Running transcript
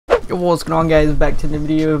What's going on, guys? Back to the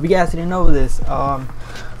video. If you guys didn't know this,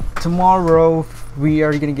 tomorrow we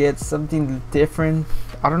are gonna get something different.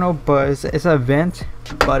 I don't know, but it's an event.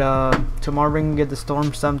 But tomorrow we can get the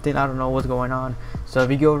storm something. I don't know what's going on. So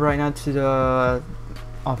if you go right now to the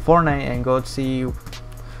Fortnite and go see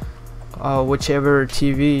whichever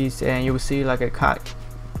TVs, and you will see like a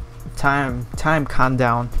time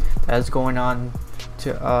countdown that's going on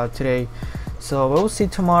to today. So we'll see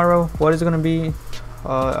tomorrow what is gonna be.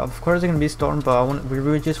 Of course it's gonna be storm, but we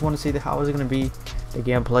really just want to see how it's gonna be the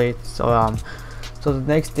gameplay. So so the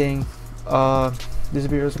next thing, this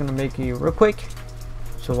video is gonna make you real quick.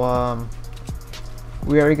 So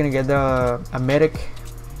we are gonna get a medic,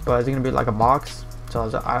 but it's gonna be like a box. So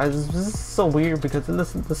this is so weird because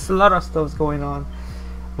there's a lot of stuff going on,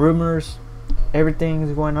 rumors, everything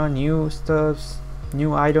is going on, new stuffs,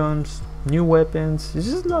 new items, new weapons. There's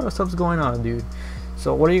just a lot of stuff going on, dude.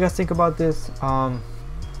 So what do you guys think about this?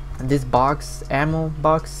 This box, ammo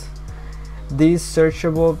box. These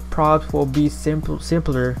searchable props will be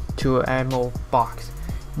simpler to ammo box.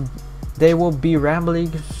 They will be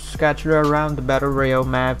randomly scattered around the battle royale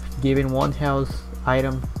map, giving one health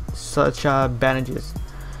item such as bandages,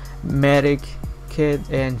 medic kit,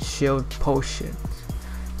 and shield potions.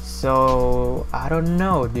 So I don't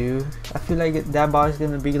know, dude. I feel like that box is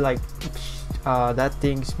gonna be like that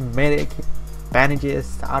thing's medic,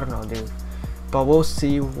 bandages. I don't know, dude. But we'll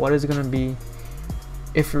see what is gonna be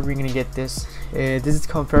if we're gonna get this. This is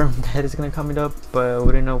confirmed that it's gonna come up, but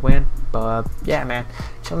we don't know when. But yeah, man,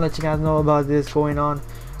 just to let you guys know about this going on.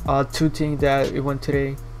 Two things that it went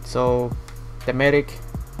today. So the medic,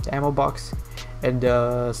 the ammo box, and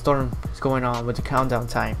the storm is going on with the countdown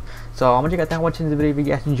time. So I'm gonna get done watching this video. If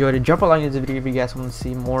you guys enjoyed it, drop a like in this video if you guys want to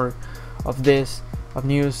see more of this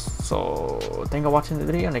news. So thank you for watching the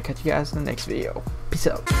video, and I'll catch you guys in the next video. Peace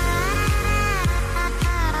out.